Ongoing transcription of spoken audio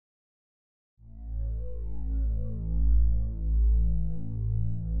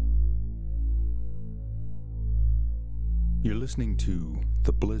You're listening to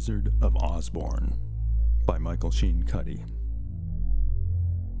The Blizzard of Osborne by Michael Sheen Cuddy.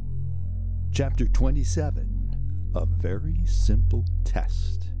 Chapter 27, A Very Simple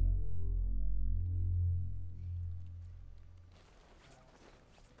Test.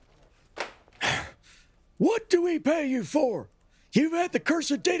 What do we pay you for? You've had the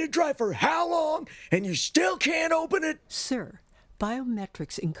cursed data drive for how long, and you still can't open it? Sir,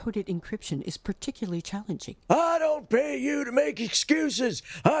 biometrics encoded encryption is particularly challenging. I don't pay you to make excuses.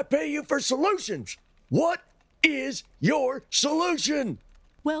 I pay you for solutions. What is your solution?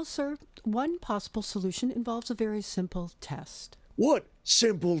 Well, sir, one possible solution involves a very simple test. What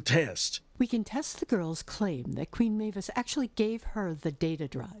simple test? We can test the girl's claim that Queen Mavis actually gave her the data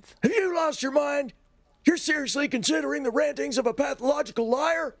drive. Have you lost your mind? You're seriously considering the rantings of a pathological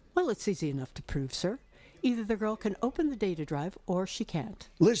liar? Well, it's easy enough to prove, sir. Either the girl can open the data drive or she can't.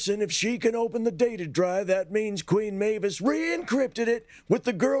 Listen, if she can open the data drive, that means Queen Mavis re-encrypted it with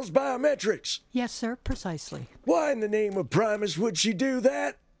the girl's biometrics. Yes, sir, precisely. Why in the name of Primus would she do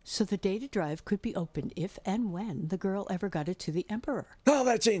that? So the data drive could be opened if and when the girl ever got it to the Emperor. Oh,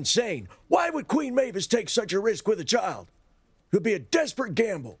 that's insane. Why would Queen Mavis take such a risk with a child? It would be a desperate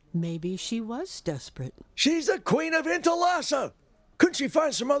gamble. Maybe she was desperate. She's the Queen of Intalasa. Couldn't she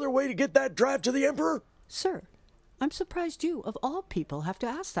find some other way to get that drive to the Emperor? Sir, I'm surprised you, of all people, have to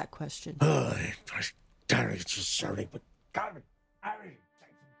ask that question. It's concerning, but God,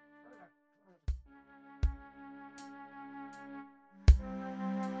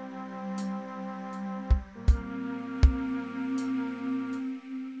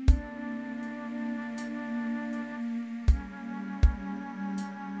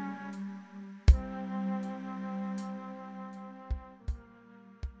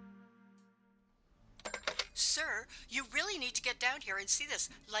 Sir, you really need to get down here and see this,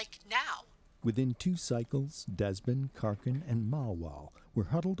 like now. Within 2 cycles, Desmond, Karkin, and Malwal were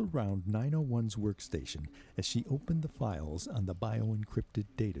huddled around 901's workstation as she opened the files on the bio-encrypted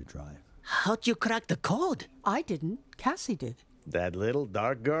data drive. How'd you crack the code? I didn't. Cassie did. That little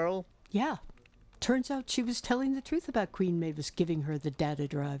dark girl? Yeah. Turns out she was telling the truth about Queen Mavis giving her the data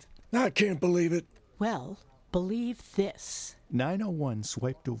drive. I can't believe it. Well, believe this. 901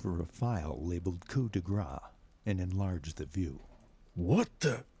 swiped over a file labeled coup de grace and enlarged the view. What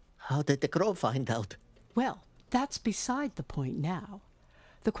the? How did the crow find out? Well, that's beside the point now.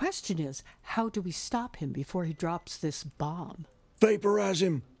 The question is, how do we stop him before he drops this bomb? Vaporize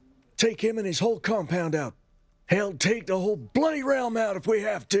him. Take him and his whole compound out. Hell, take the whole bloody realm out if we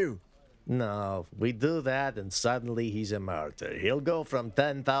have to. No, we do that and suddenly he's a martyr. He'll go from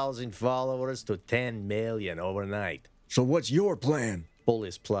 10,000 followers to 10 million overnight. So what's your plan? Pull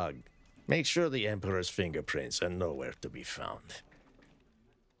his plug. Make sure the Emperor's fingerprints are nowhere to be found.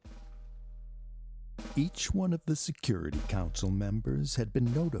 Each one of the Security Council members had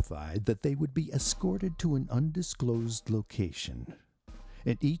been notified that they would be escorted to an undisclosed location,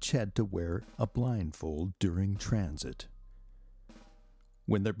 and each had to wear a blindfold during transit.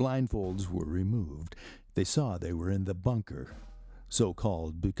 When their blindfolds were removed, they saw they were in the bunker, so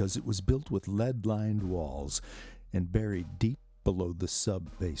called because it was built with lead-lined walls and buried deep below the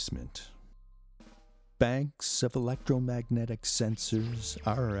sub-basement. Banks of electromagnetic sensors,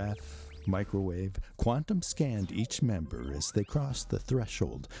 RF, microwave, quantum scanned each member as they crossed the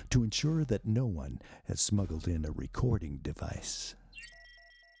threshold to ensure that no one had smuggled in a recording device.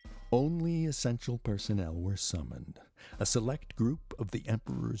 Only essential personnel were summoned, a select group of the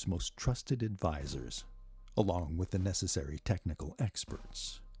Emperor's most trusted advisors, along with the necessary technical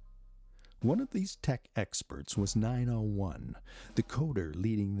experts. One of these tech experts was 901, the coder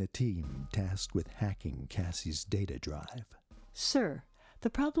leading the team tasked with hacking Cassie's data drive. Sir, the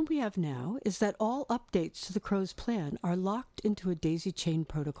problem we have now is that all updates to the Crow's plan are locked into a daisy chain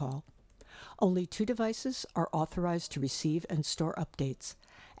protocol. Only 2 devices are authorized to receive and store updates,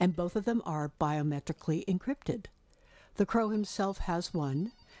 and both of them are biometrically encrypted. The Crow himself has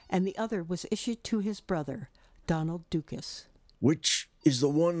one, and the other was issued to his brother, Donald Dukas. Which is the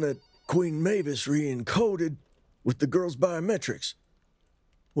one that Queen Mavis re-encoded with the girl's biometrics?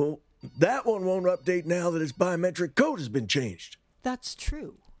 Well, that one won't update now that its biometric code has been changed. That's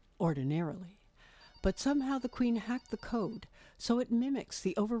true, ordinarily. But somehow the Queen hacked the code, so it mimics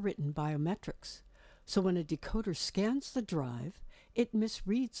the overwritten biometrics. So when a decoder scans the drive, it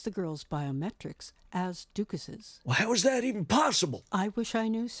misreads the girl's biometrics as Dukas's. Well, how is that even possible? I wish I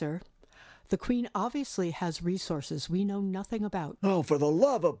knew, sir. The Queen obviously has resources we know nothing about. Oh, for the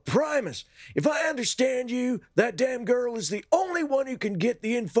love of Primus! If I understand you, that damn girl is the only one who can get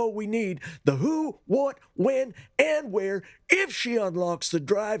the info we need, the who, what, when, and where, if she unlocks the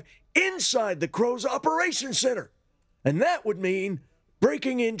drive inside the Crow's Operations Center. And that would mean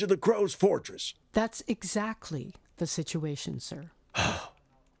breaking into the Crow's fortress. That's exactly the situation, sir.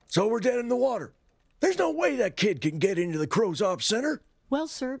 So we're dead in the water. There's no way that kid can get into the Crow's Ops Center. Well,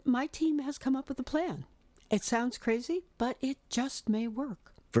 sir, my team has come up with a plan. It sounds crazy, but it just may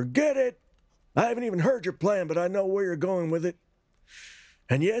work. Forget it. I haven't even heard your plan, but I know where you're going with it.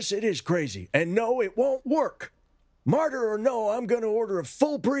 And yes, it is crazy. And no, it won't work. Martyr or no, I'm going to order a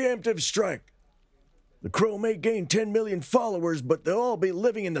full preemptive strike. The Crow may gain 10 million followers, but they'll all be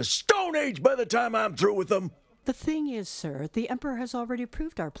living in the Stone Age by the time I'm through with them. The thing is, sir, the Emperor has already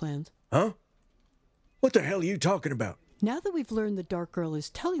approved our plans. Huh? What the hell are you talking about? Now that we've learned the Dark Girl is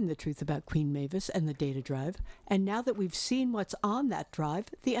telling the truth about Queen Mavis and the data drive, and now that we've seen what's on that drive,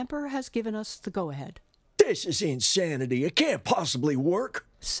 the Emperor has given us the go-ahead. This is insanity. It can't possibly work.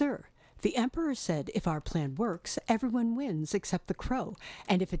 Sir, the Emperor said if our plan works, everyone wins except the Crow,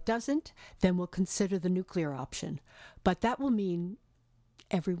 and if it doesn't, then we'll consider the nuclear option. But that will mean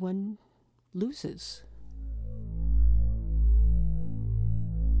everyone loses.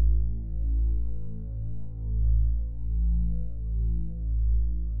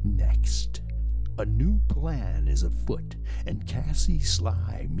 Next, a new plan is afoot, and Cassie,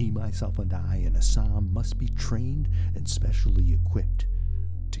 Sly, me, myself, and I, and Assam must be trained and specially equipped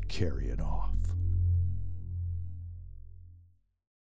to carry it off.